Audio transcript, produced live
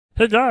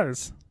Hey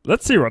guys,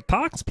 let's see what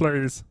Tox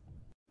plays.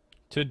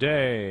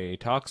 Today,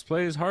 Tox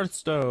plays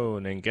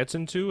Hearthstone and gets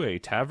into a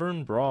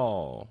Tavern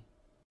Brawl.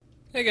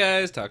 Hey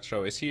guys,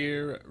 Tox.Plays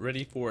here,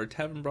 ready for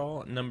Tavern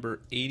Brawl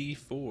number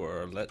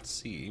 84. Let's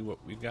see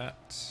what we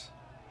got.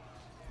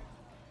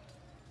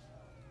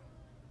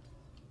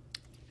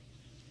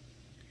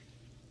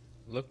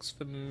 Looks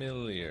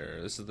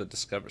familiar. This is the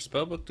Discover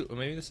Spellbook Duel.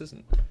 Maybe this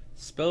isn't.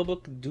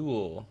 Spellbook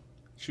Duel.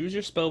 Choose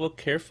your spellbook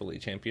carefully,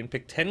 champion.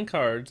 Pick 10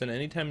 cards, and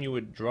anytime you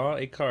would draw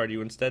a card,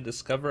 you instead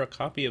discover a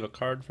copy of a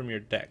card from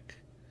your deck.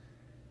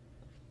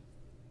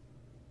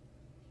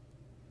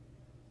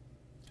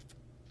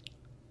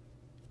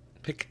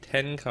 Pick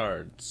 10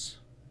 cards.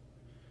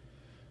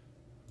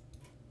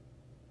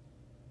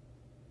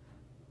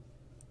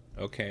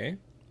 Okay.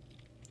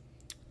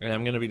 And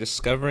I'm going to be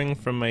discovering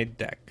from my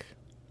deck.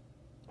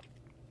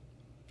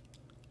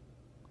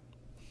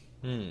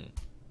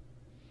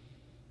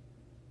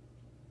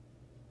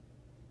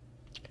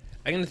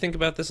 I'm going to think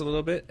about this a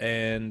little bit,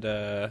 and,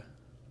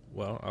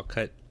 well, I'll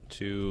cut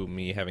to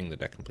me having the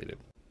deck completed.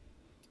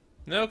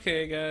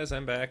 Okay, guys,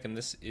 I'm back, and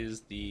this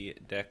is the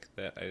deck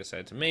that I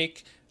decided to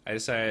make. I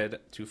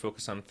decided to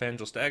focus on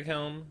Fandral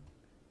Staghelm,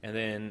 and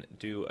then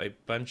do a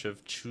bunch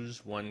of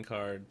choose one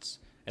cards,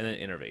 and then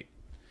innervate.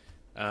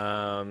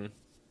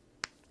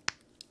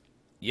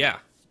 Yeah.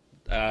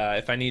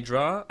 If I need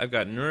draw, I've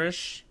got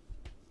Nourish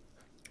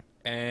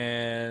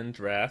and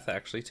Wrath,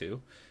 actually,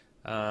 too.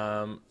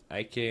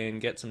 I can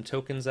get some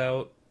tokens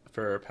out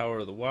for Power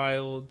of the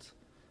Wild,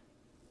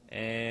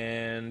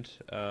 and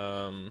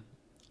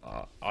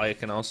I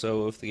can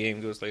also, if the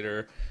game goes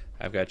later,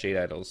 I've got Jade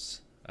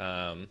Idols.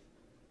 I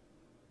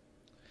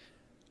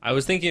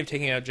was thinking of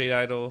taking out Jade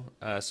Idol,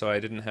 so I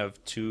didn't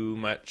have too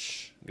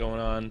much going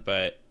on,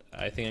 but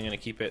I think I'm going to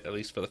keep it at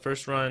least for the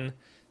first run,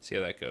 see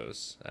how that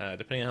goes.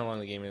 Depending on how long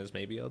the game is,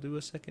 maybe I'll do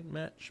a second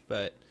match,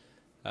 but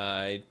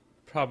I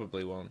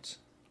probably won't.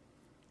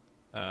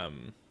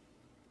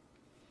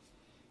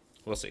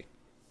 We'll see.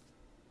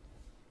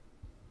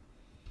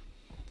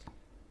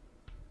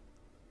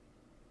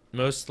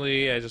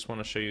 Mostly, I just want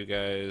to show you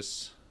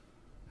guys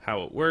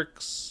how it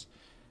works.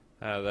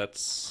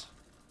 That's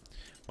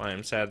why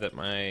I'm sad that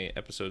my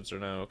episodes are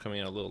now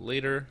coming out a little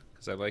later,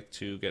 because I like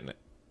to get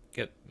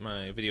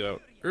my video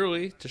out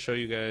early to show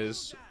you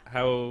guys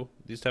how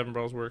these Tavern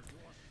Brawls work.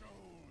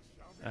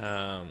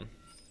 But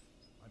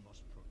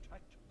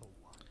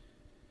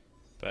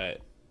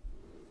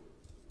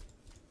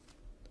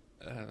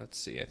let's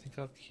see, I think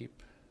I'll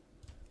keep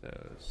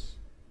those.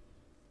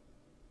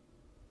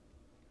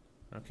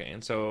 Okay,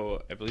 and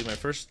so I believe my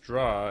first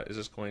draw is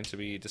just going to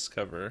be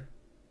Discover.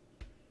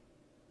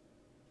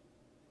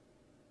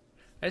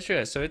 That's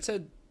true, so it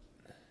said...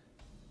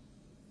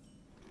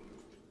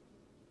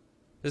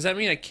 Does that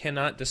mean I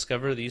cannot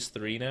discover these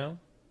three now?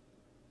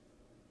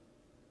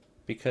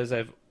 Because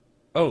I've...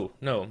 Oh,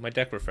 no, my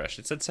deck refreshed.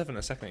 It said 7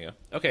 a second ago.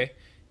 Okay,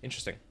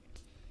 interesting.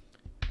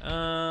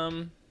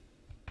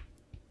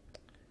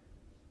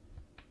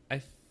 I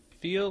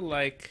feel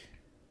like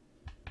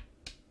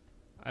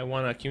I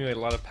want to accumulate a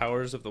lot of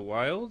Powers of the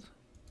Wild.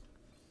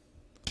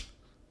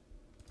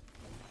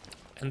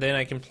 And then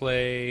I can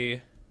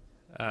play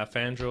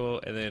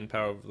Fandral, and then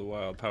Power of the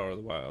Wild, Power of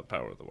the Wild,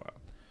 Power of the Wild.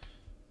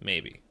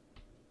 Maybe.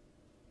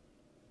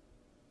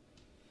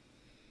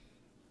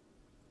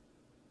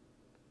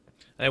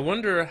 I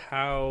wonder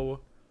how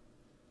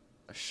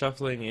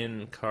shuffling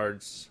in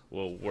cards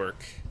will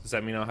work. Does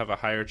that mean I'll have a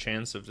higher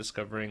chance of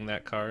discovering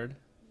that card?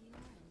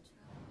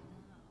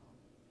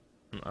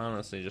 I'm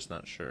honestly just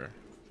not sure.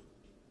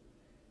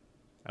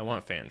 I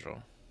want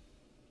Fandral.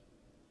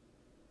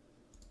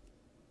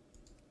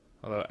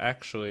 Although,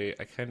 actually,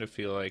 I kind of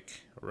feel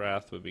like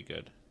Wrath would be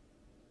good.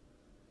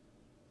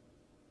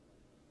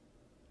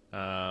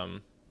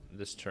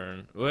 This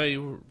turn. Well,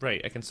 you're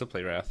right, I can still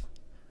play Wrath.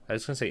 I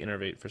was going to say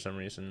Innervate for some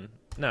reason.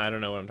 No, I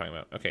don't know what I'm talking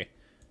about. Okay.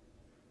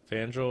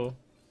 Fandral.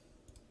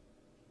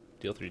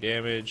 Deal 3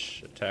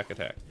 damage. Attack,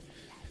 attack.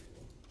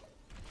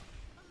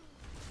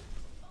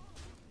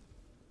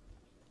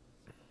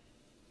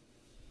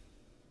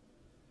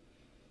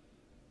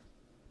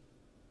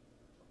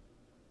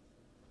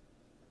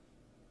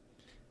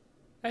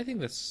 I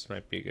think this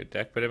might be a good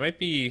deck, but it might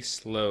be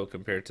slow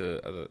compared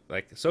to other...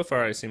 Like, so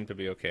far I seem to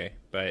be okay,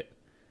 but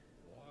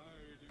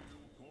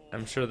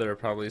I'm sure there are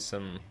probably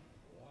some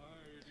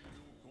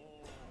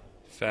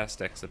fast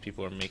decks that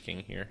people are making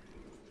here.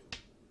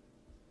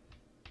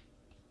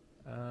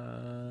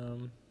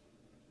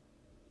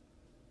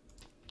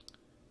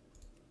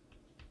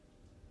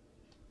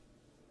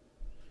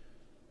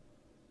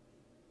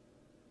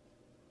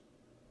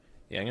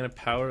 Yeah, I'm going to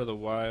Power the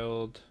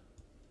Wild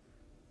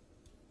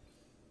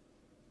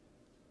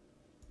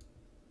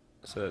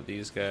so that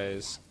these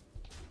guys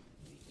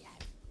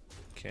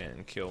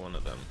can kill one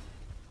of them.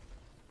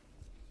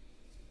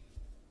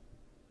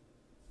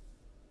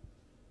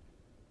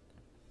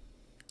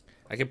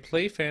 I could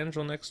play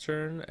Fandral next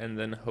turn and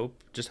then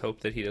just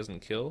hope that he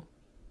doesn't kill.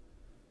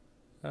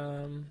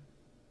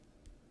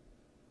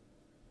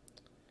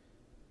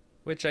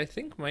 Which I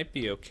think might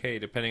be okay,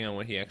 depending on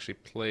what he actually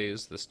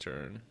plays this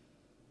turn.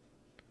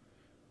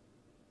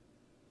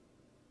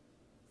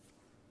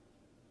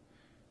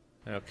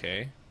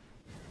 Okay.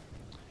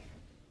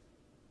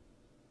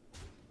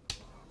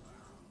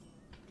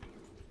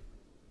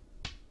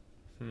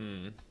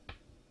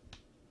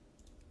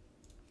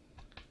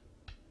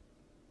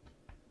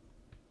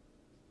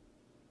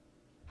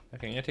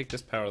 Okay, I'm gonna take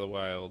this Power of the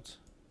Wild.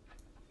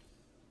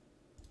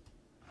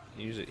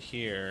 Use it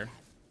here.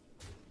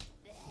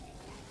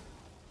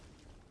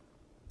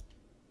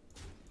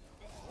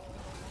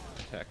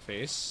 Attack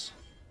face.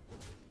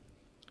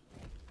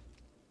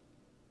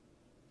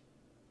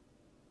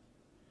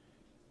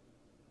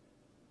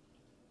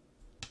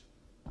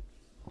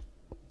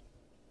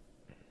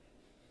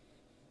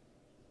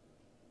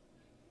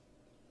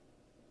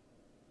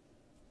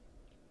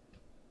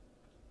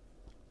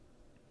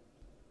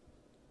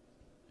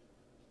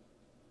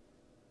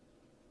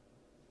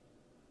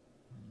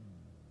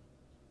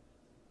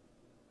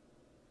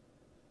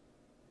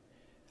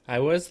 I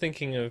was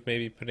thinking of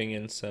maybe putting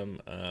in some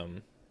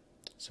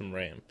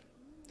ramp.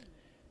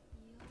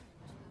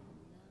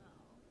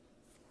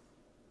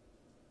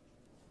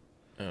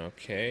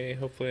 Okay,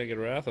 hopefully I get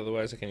Wrath,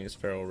 otherwise I can use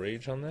Feral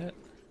Rage on that.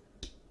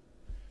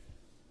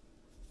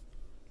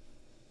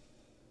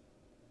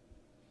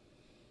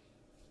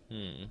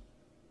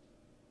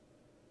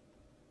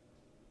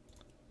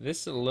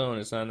 This alone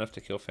is not enough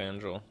to kill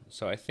Fandral,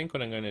 so I think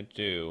what I'm going to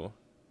do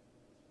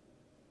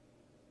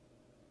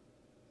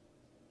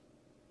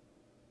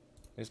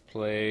is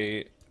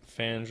play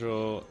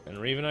Fandral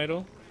and Raven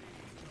Idol.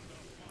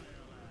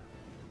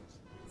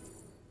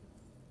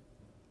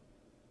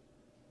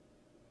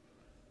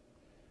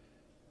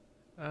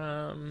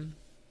 I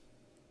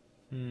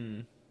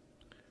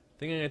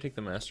think I'm gonna take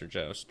the Master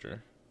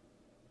Jouster.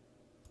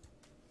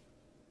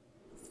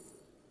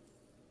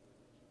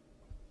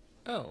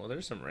 Oh, well,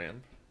 there's some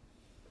ramp.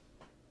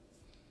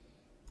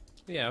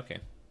 Yeah, okay.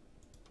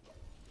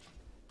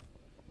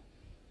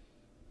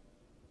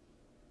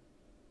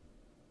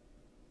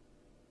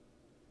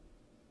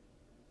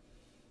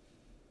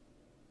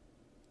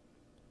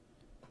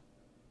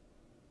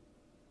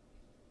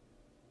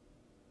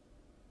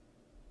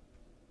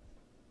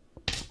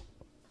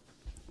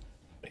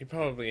 He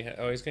probably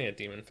oh, he's gonna get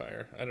Demon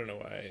Fire. I don't know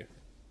why I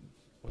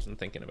wasn't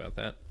thinking about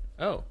that.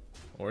 Oh,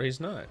 or he's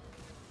not.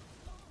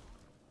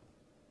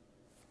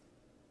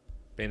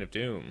 Bane of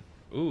Doom.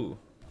 Ooh.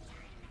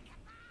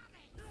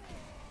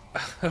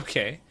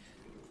 Okay.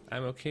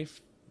 I'm okay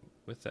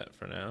with that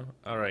for now.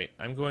 Alright,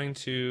 I'm going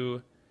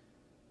to,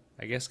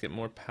 I guess, get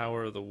more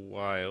Power of the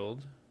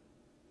Wild.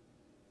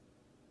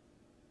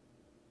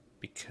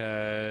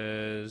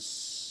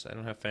 Because I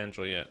don't have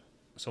Fandral yet.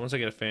 So once I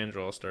get a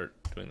Fandral, I'll start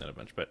doing that a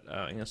bunch. But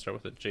I'm going to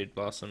start with a Jade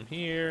Blossom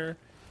here.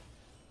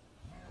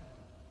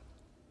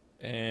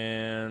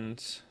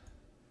 And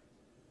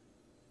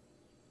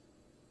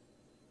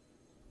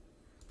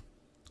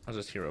I'll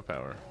just Hero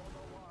Power.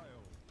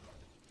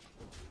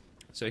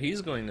 So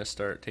he's going to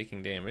start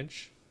taking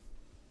damage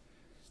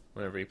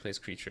whenever he plays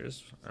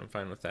creatures. I'm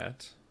fine with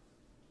that.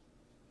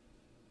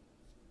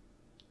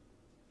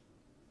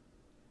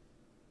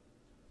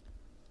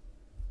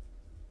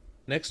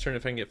 Next turn,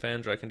 if I can get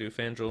Fandral, I can do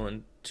Fandral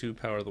and 2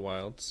 Power of the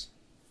Wilds.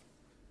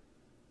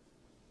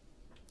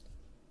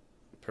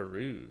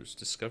 Peruse.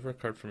 Discover a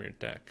card from your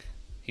deck.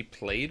 He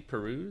played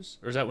Peruse?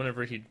 Or is that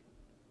whenever he...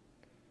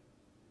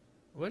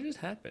 What just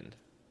happened?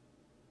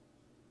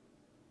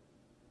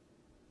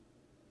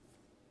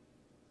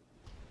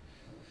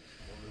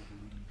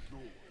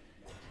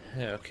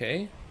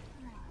 Okay.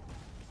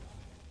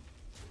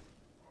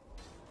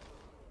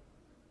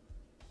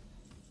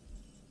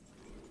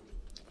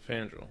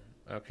 Fandral.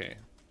 Okay.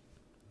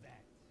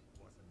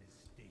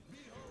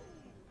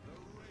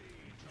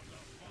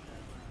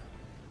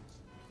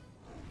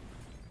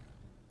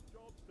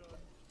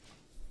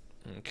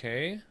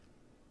 Okay.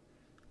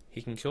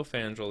 He can kill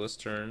Fandral this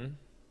turn.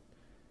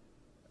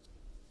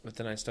 But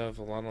then I still have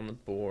a lot on the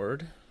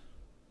board.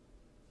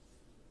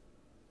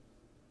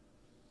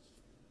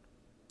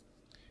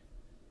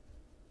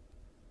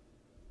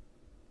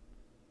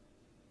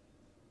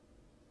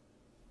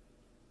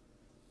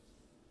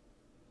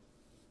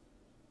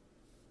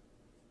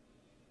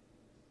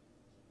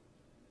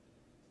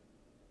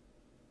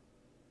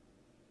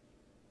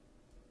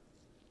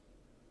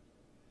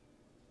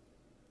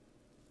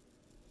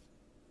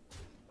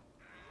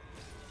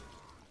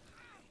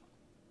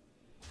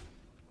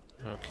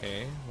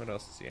 Okay, what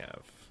else does he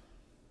have?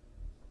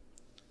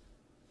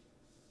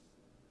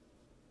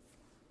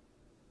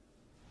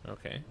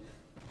 Okay.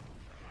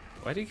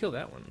 Why did he kill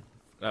that one?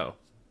 Oh,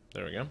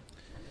 there we go.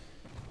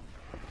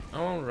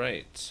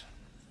 Alright. So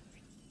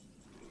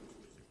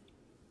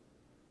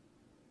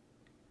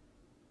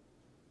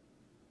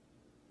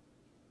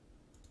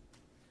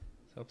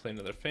I'll play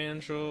another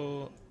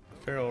Fandral,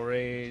 Feral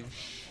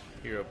Rage,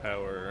 Hero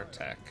Power,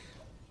 attack.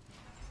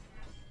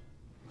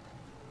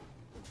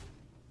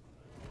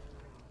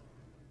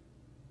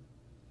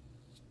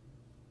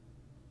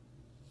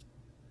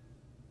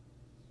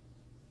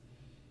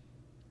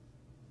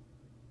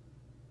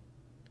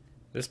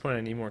 At this point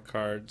I need more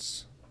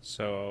cards,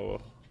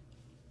 so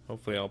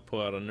hopefully I'll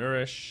pull out a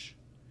Nourish.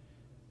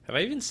 Have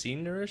I even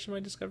seen Nourish in my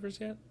discovers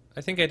yet?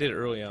 I think I did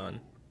early on.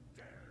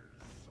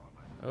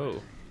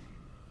 Oh.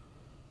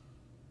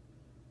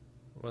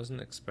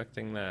 Wasn't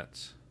expecting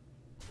that.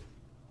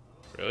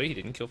 Really? He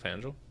didn't kill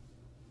Fandral?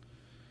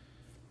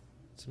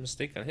 It's a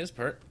mistake on his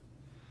part.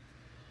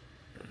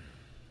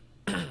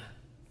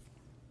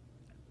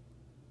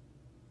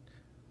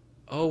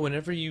 Oh,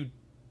 whenever you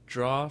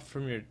draw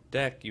from your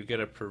deck, you get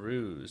a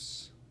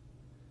peruse.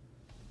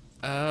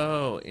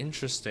 Oh,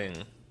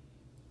 interesting.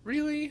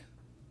 Really?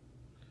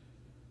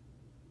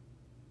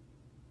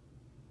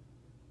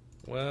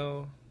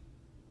 Well,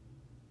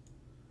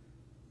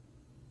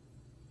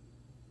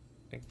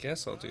 I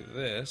guess I'll do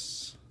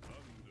this.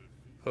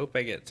 Hope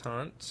I get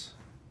taunt.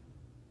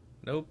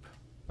 Nope.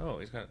 Oh,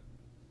 he's got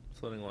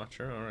Floating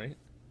Watcher, alright.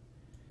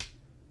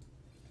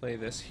 Play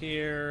this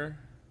here.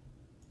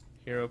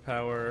 Hero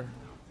power.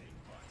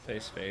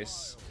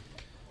 Face.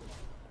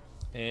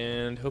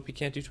 And hope he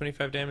can't do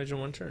 25 damage in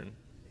one turn.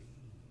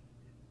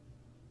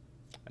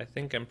 I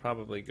think I'm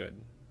probably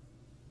good.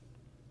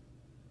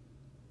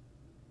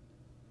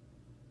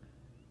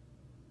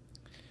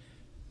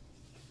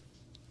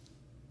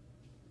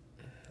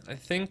 I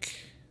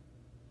think...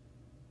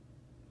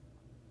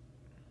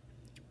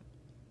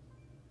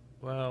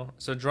 Well,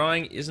 so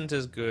drawing isn't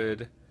as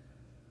good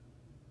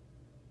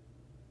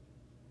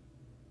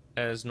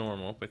as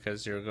normal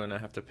because you're going to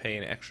have to pay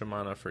an extra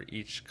mana for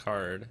each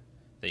card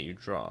that you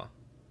draw.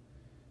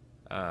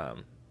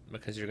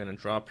 Because you're going to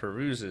draw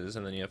peruses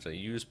and then you have to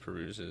use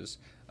peruses.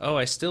 Oh,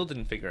 I still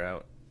didn't figure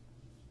out.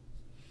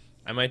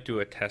 I might do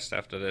a test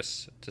after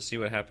this to see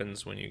what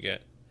happens when you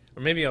get...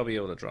 Or maybe I'll be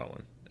able to draw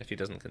one if he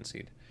doesn't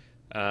concede.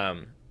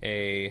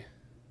 Jade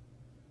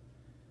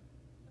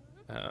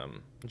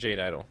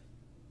Idol.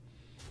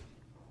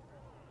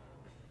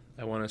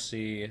 I want to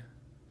see...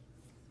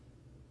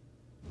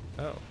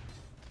 Oh.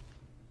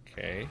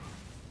 Okay.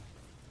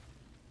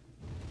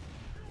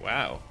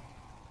 Wow.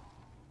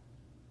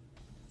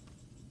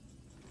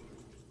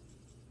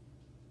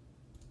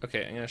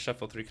 Okay, I'm going to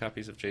shuffle 3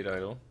 copies of Jade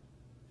Idol.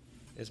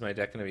 Is my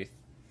deck going to be...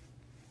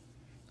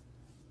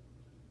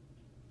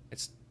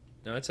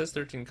 No, it says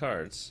 13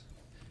 cards.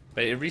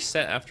 But it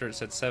reset after it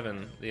said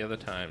 7 the other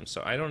time,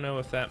 so I don't know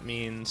if that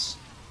means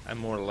I'm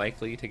more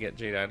likely to get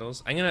Jade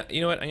Idols. You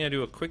know what, I'm gonna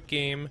do a quick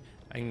game.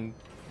 I'm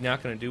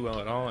not gonna do well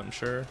at all, I'm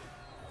sure.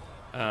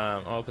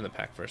 I'll open the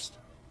pack first.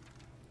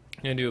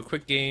 I'm gonna do a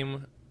quick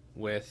game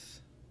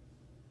with...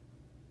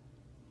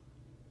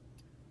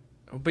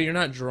 Oh, but you're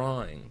not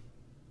drawing.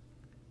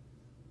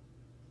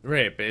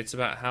 Right, but it's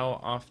about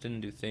how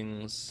often do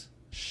things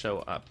show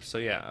up. So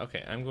yeah,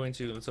 okay,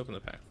 let's open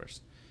the pack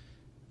first.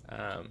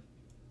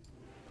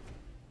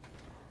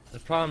 The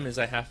problem is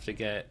I have to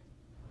get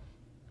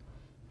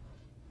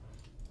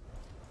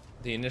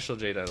the initial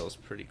Jade Idols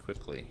pretty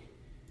quickly.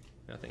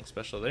 Nothing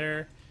special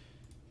there.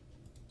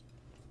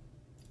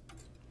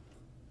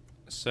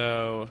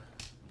 So...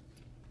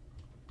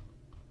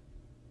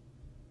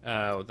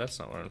 Oh, that's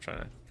not where I'm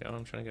trying to go.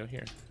 I'm trying to go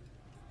here.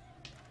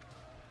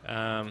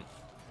 I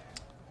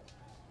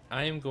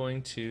am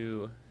going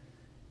to...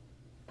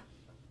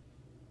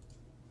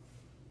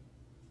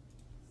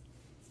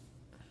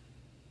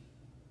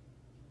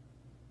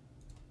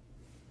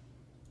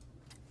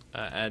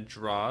 add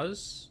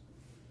draws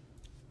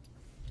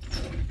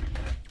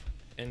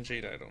and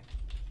Jade Idol.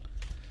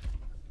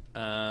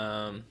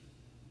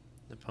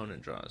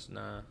 Opponent draws,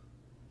 nah.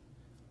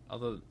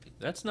 Although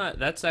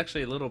that's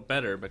actually a little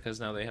better because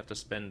now they have to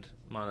spend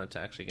mana to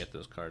actually get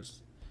those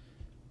cards.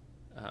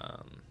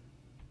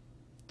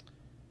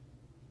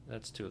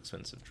 That's too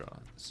expensive draw.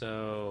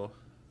 So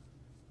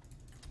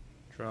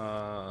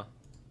draw.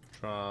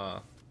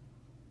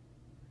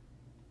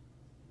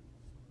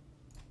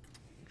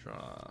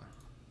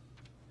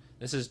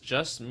 This is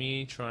just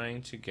me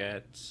trying to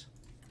get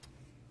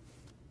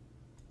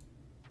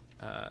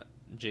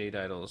Jade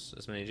Idols,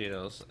 as many Jade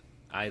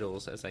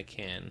Idols as I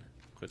can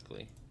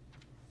quickly.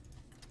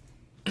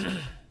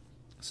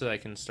 So that I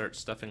can start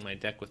stuffing my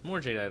deck with more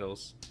Jade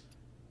Idols.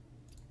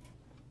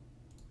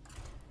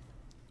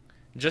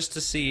 Just to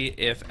see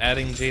if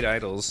adding Jade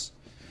Idols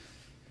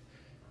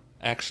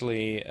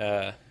actually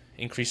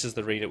increases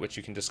the rate at which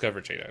you can discover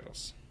Jade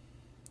Idols.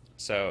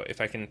 So if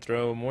I can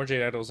throw more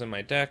Jade Idols in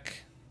my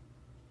deck,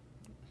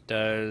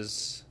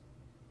 does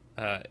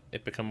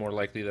it become more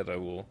likely that I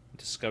will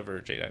discover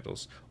Jade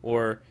Idols?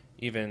 Or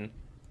even,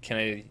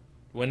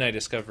 when I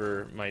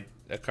discover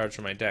cards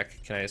from my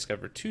deck, can I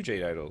discover 2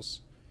 Jade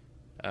Idols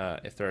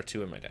if there are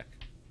 2 in my deck?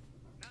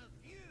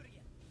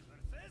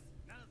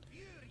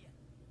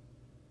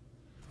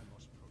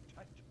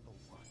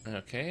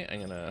 Okay,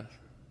 I'm gonna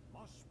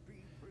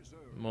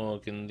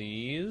mulligan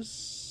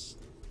these,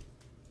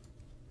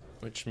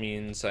 which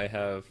means I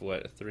have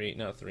what, 3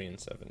 and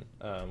 7.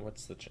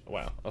 What's the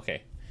wow?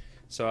 Okay,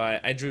 so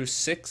I drew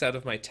 6 out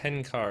of my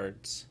 10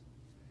 cards.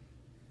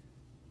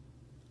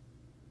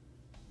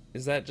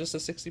 Is that just a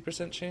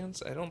 60%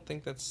 chance? I don't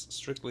think that's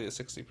strictly a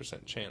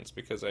 60% chance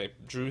because I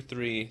drew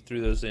 3,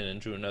 threw those in, and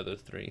drew another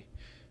 3.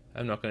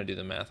 I'm not going to do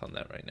the math on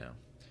that right now.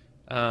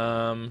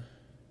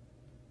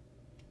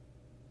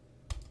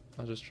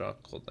 I'll just draw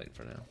Cold Light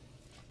for now.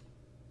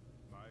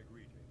 My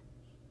greetings.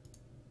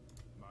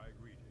 My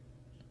greetings.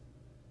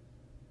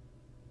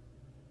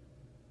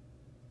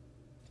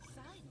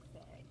 Side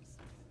effects?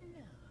 No.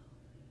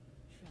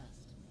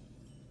 Trust me.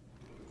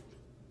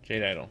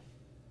 Jade Idol.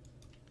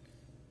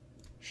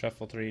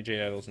 Shuffle 3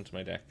 Jade Idols into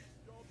my deck.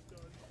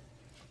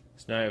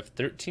 So now I have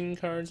 13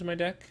 cards in my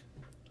deck.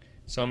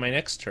 So on my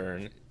next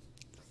turn,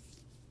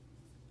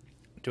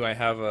 do I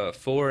have a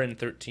 4 in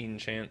 13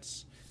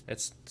 chance?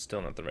 It's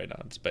still not the right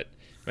odds, but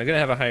am I going to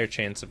have a higher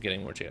chance of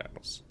getting more Jade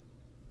Idols?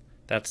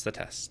 That's the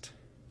test.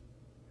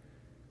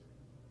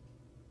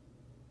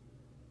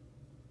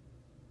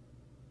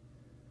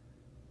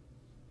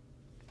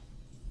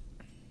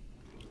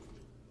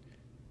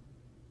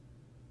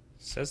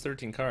 It says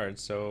 13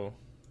 cards, so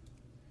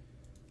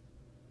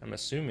I'm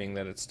assuming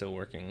that it's still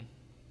working.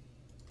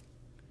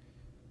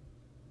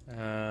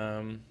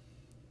 I'm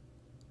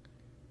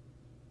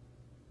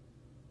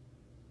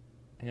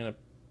gonna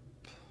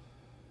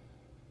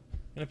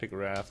pick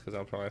Wrath because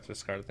I'll probably have to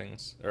discard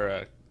things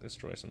or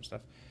destroy some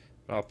stuff.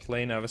 But I'll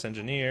play Novice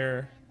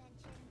Engineer.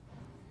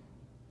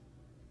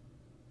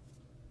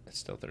 It's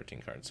still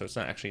 13 cards, so it's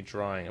not actually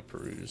drawing a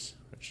peruse,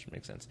 which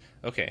makes sense.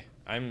 Okay,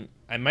 I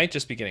might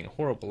just be getting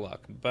horrible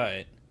luck,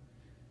 but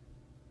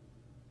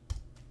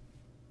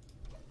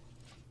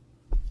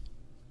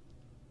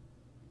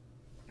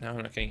now I'm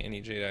not getting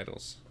any Jade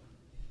Idols.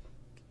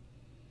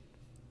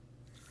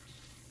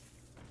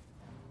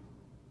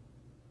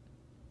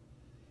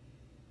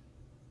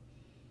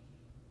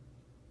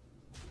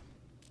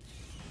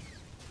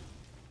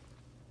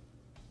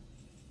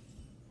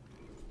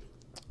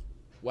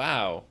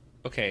 Wow.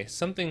 Okay,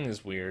 something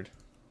is weird.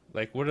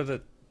 Like, what are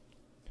the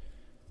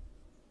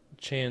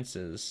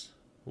chances?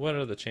 What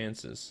are the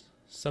chances?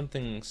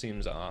 Something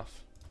seems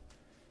off.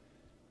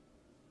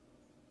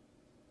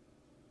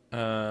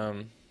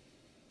 I'm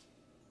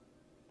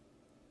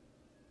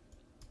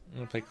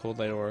gonna play Cold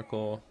Light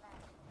Oracle.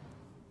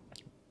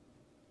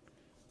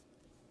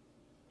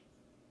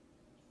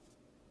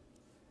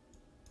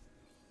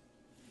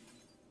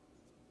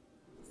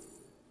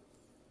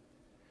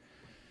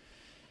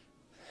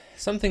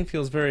 Something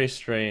feels very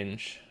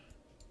strange.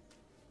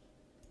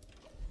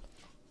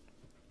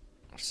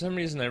 For some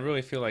reason, I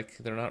really feel like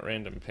they're not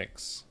random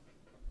picks.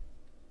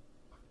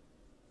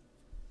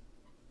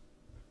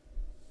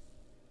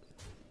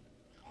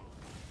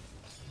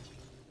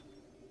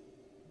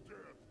 Death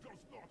does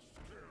not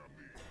scare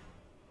me.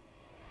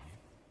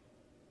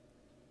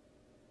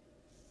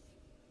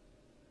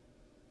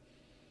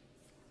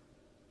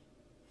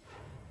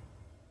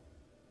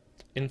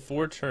 In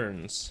 4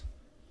 turns,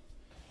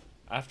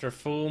 after a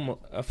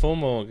full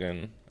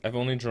mulligan, I've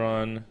only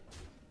drawn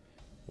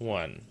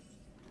 1.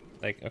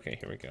 Like, okay,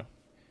 here we go.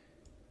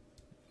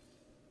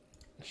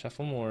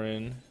 Shuffle more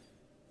in.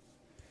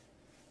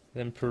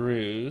 Then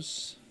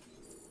peruse.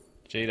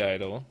 Jade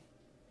Idol.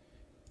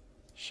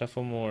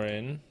 Shuffle more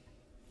in.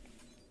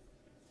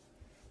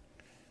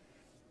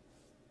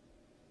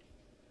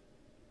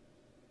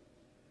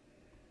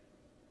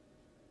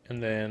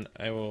 And then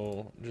I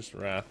will just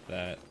wrath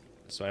that,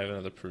 so I have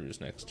another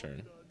peruse next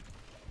turn.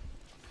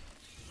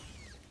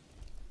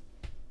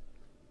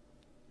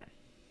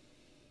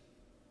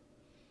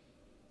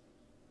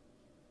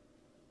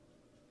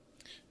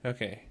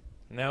 Okay,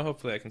 now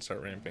hopefully I can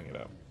start ramping it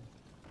up.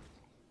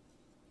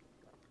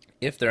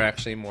 If they're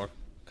actually more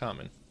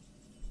common.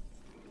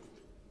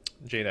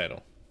 Jade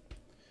Idol.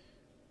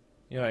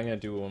 You know, I'm gonna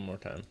do it one more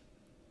time.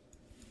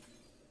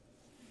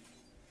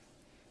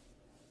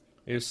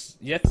 It's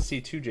yet to see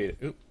two Jade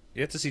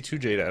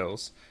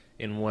Idols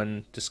in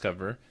one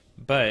Discover,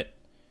 but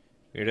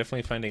we're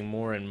definitely finding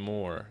more and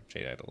more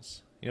Jade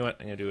Idols. You know what?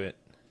 I'm gonna do it.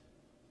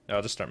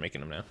 I'll just start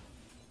making them now.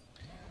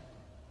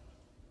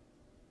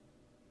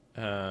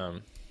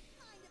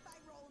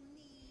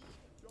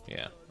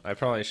 Yeah, I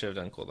probably should have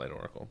done Cold Light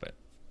Oracle, but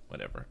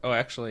whatever. Oh,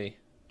 actually,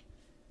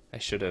 I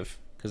should have,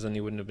 because then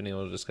you wouldn't have been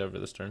able to discover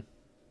this turn.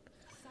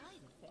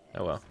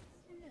 Oh well.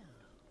 No.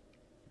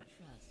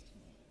 Trust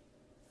me.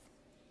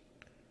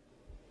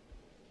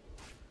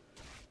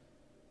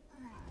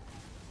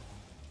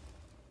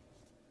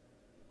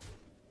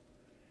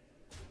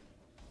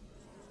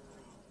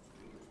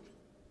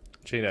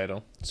 Jade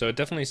Idol. So it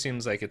definitely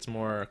seems like it's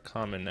more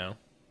common now.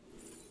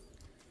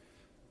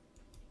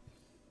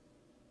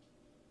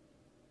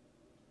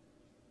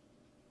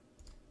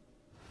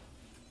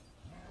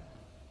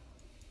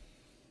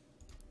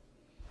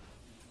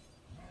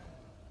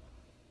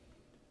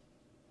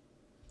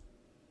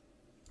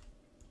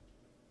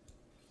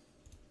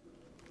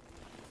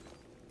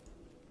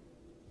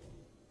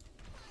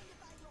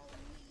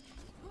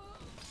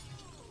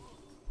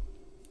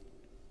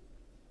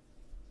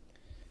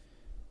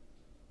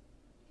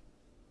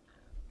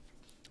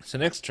 So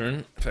next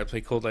turn, if I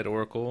play Cold Light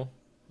Oracle,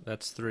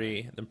 that's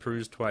 3, then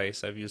peruse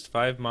twice. I've used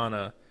 5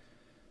 mana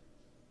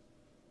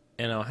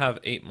and I'll have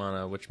 8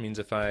 mana, which means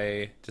if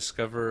I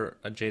discover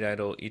a Jade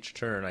Idol each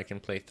turn, I can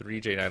play 3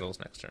 Jade Idols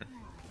next turn.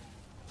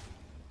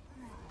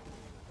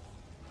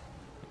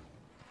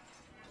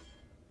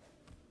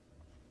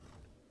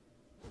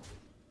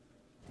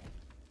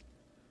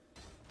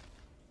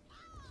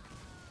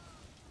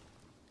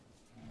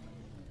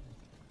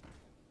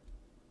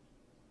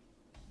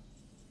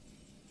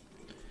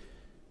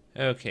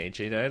 Okay,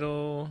 Jade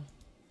Idol.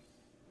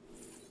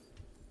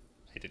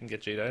 I didn't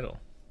get Jade Idol.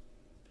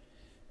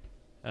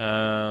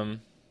 I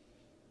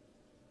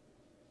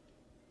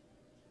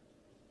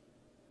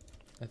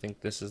think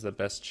this is the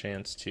best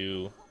chance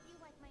to...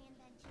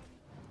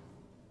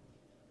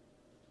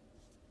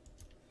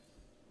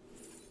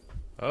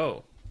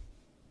 Oh.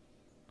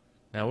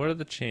 Now what are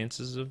the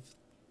chances of...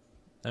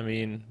 I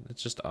mean,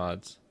 it's just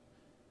odds.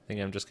 I think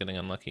I'm just getting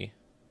unlucky.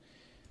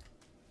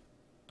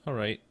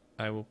 Alright,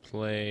 I will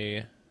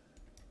play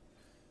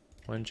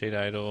 1 Jade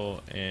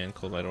Idol and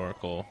Cold Light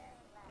Oracle.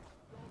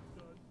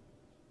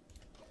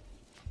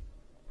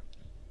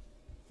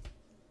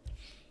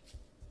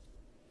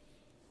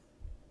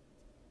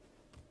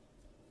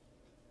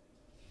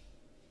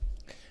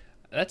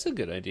 That's a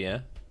good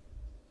idea.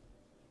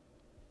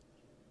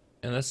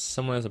 Unless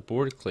someone has a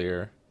board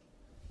clear,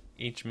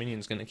 each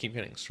minion's gonna keep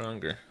getting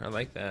stronger. I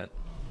like that.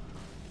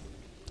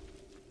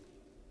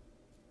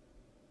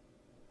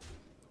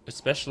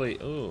 Especially,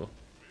 ooh.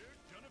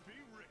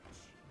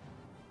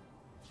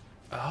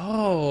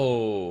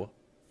 Oh.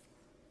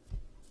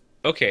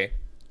 Okay.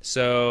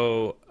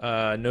 So,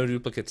 no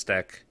duplicates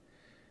deck.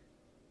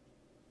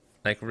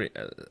 Like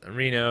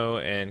Reno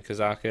and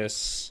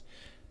Kazakus.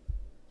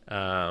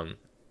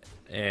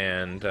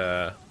 And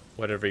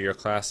whatever your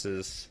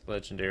class's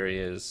legendary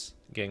is,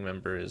 gang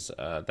member is,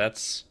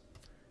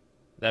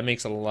 that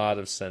makes a lot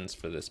of sense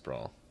for this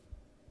brawl.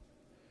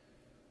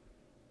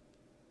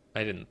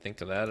 I didn't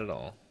think of that at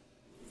all.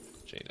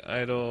 Jade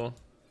Idol.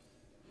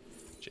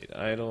 Jade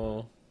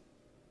Idol.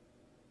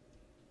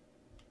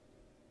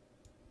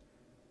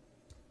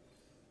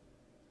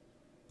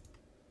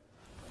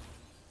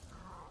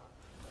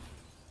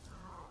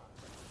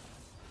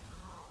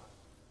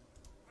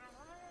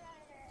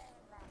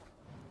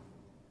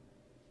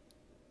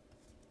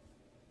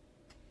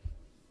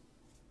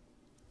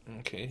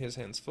 Okay, his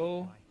hand's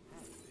full.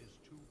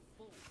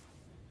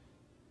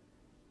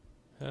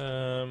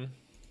 Well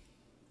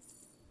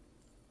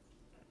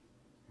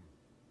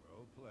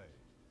played.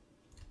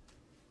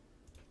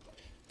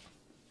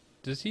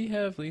 Does he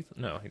have lethal?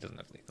 No, he doesn't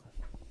have lethal.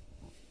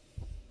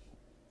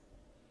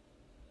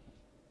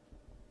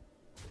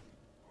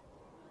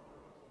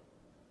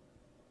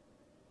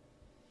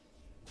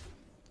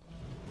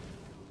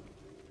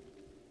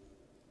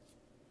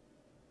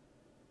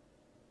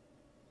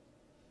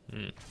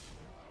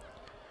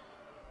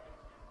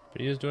 But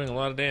he is doing a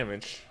lot of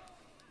damage.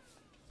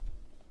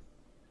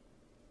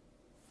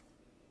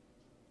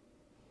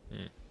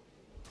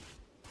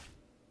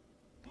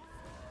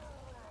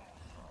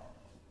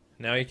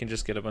 Now you can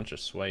just get a bunch of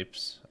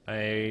swipes.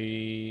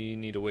 I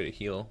need a way to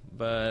heal,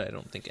 but I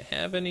don't think I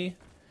have any.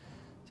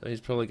 So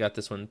he's probably got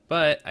this one.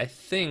 But I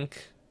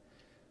think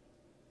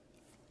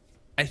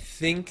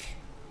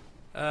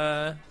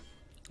Jade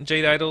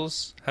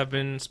Idols have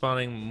been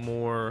spawning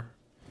more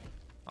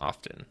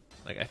often.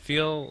 Like, I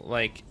feel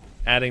like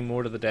adding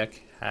more to the deck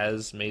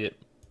has made it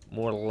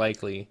more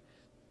likely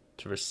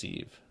to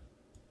receive.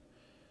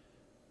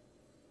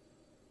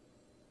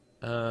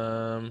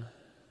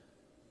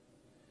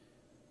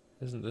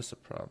 Isn't this a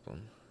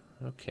problem?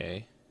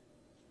 Okay.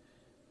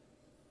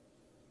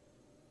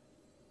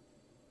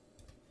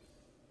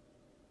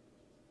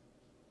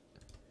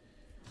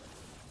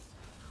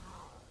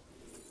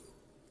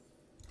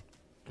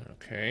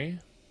 Okay.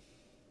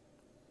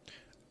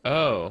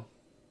 Oh.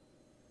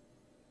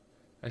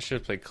 I should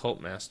have played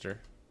Cult Master.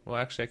 Well,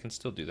 actually, I can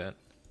still do that.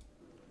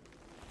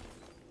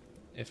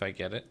 If I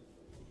get it.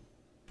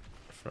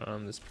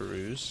 From this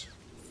peruse.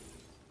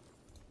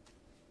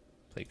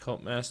 Play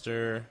Cult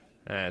Master.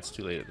 Ah, it's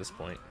too late at this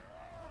point.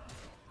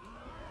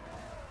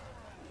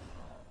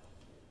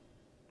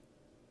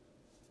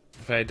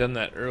 If I had done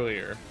that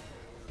earlier.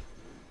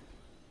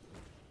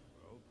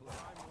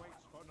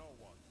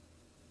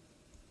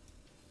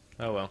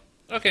 Oh well.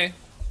 Okay.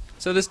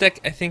 So this deck,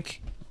 I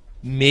think,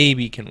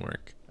 maybe can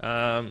work.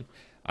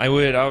 I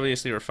would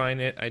obviously refine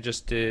it. I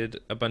just did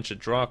a bunch of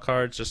draw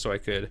cards just so I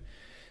could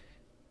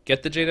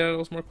get the Jade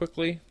Idols more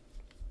quickly.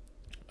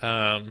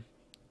 I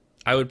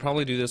would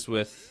probably do this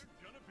with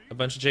a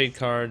bunch of Jade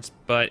cards,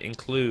 but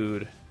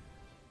include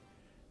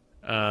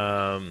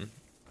so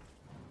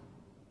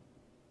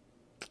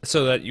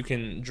that you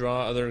can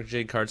draw other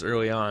Jade cards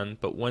early on,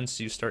 but once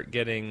you start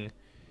getting,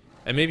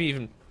 and maybe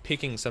even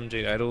picking some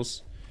Jade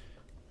Idols,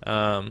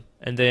 and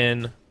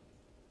then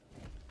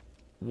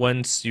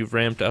once you've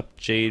ramped up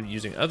Jade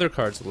using other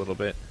cards a little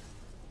bit,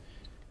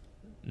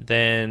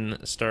 then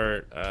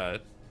start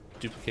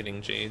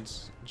duplicating Jade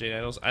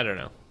Idols. I don't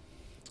know.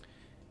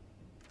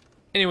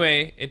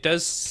 Anyway, it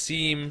does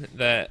seem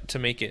that to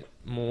make it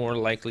more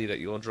likely that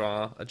you'll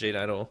draw a Jade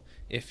Idol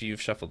if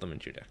you've shuffled them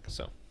into your deck.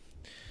 So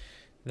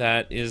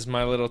that is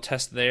my little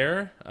test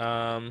there.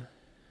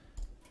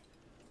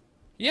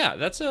 Yeah,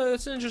 that's an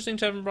interesting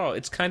Tavern Brawl.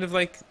 It's kind of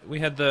like we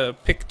had the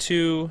pick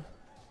 2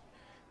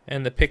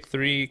 and the pick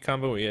 3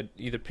 combo where you had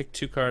either pick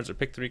 2 cards or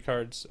pick 3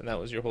 cards, and that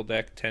was your whole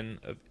deck,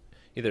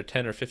 either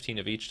 10 or 15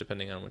 of each,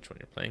 depending on which one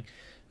you're playing.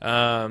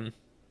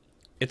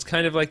 It's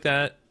kind of like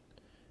that,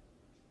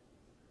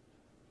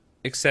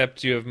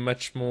 except you have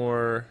much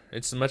more.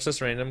 It's much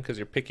less random because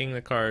you're picking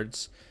the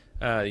cards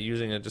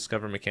using a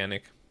discover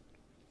mechanic,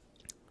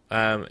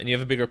 and you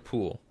have a bigger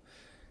pool.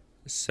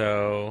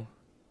 So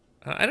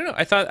I don't know.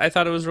 I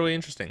thought it was really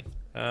interesting.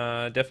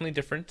 Definitely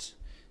different.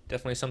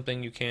 Definitely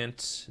something you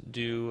can't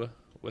do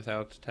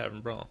without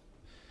Tavern Brawl.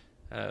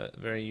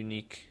 Very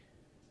unique.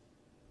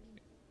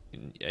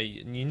 A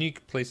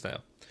unique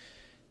playstyle.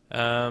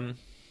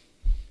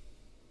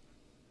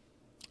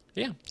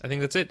 Yeah, I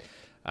think that's it.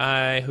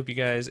 I hope you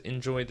guys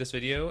enjoyed this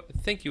video.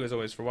 Thank you as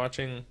always for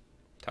watching.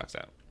 Tox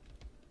out.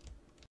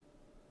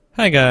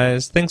 Hi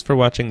guys, thanks for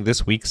watching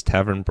this week's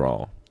Tavern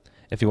Brawl.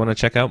 If you want to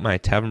check out my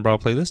Tavern Brawl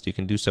playlist, you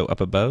can do so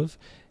up above.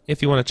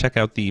 If you want to check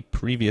out the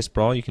previous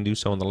brawl, you can do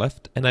so on the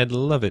left, and I'd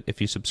love it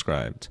if you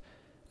subscribed.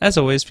 As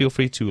always, feel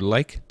free to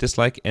like,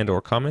 dislike, and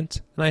or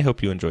comment, and I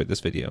hope you enjoyed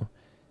this video.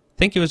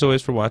 Thank you as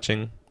always for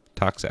watching.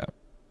 Tox out.